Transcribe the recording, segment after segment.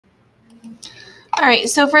All right,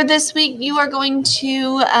 so for this week, you are going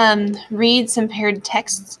to read some paired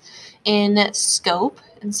texts in Scope.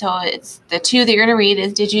 And so it's the two that you're going to read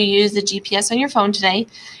is, did you use the GPS on your phone today?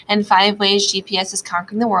 And 5 ways GPS is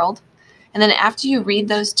conquering the world. And then after you read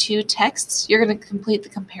those two texts, you're going to complete the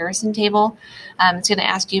comparison table. It's going to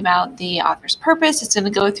ask you about the author's purpose. It's going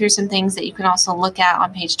to go through some things that you can also look at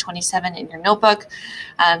on page 27 in your notebook.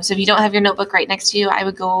 So if you don't have your notebook right next to you, I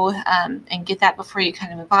would go and get that before you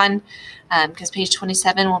kind of move on, because page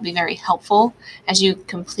 27 will be very helpful as you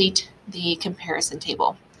complete the comparison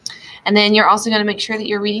table. And then you're also going to make sure that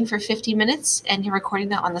you're reading for 50 minutes and you're recording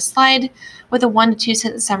that on the slide with a 1 to 2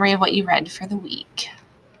 sentence summary of what you read for the week.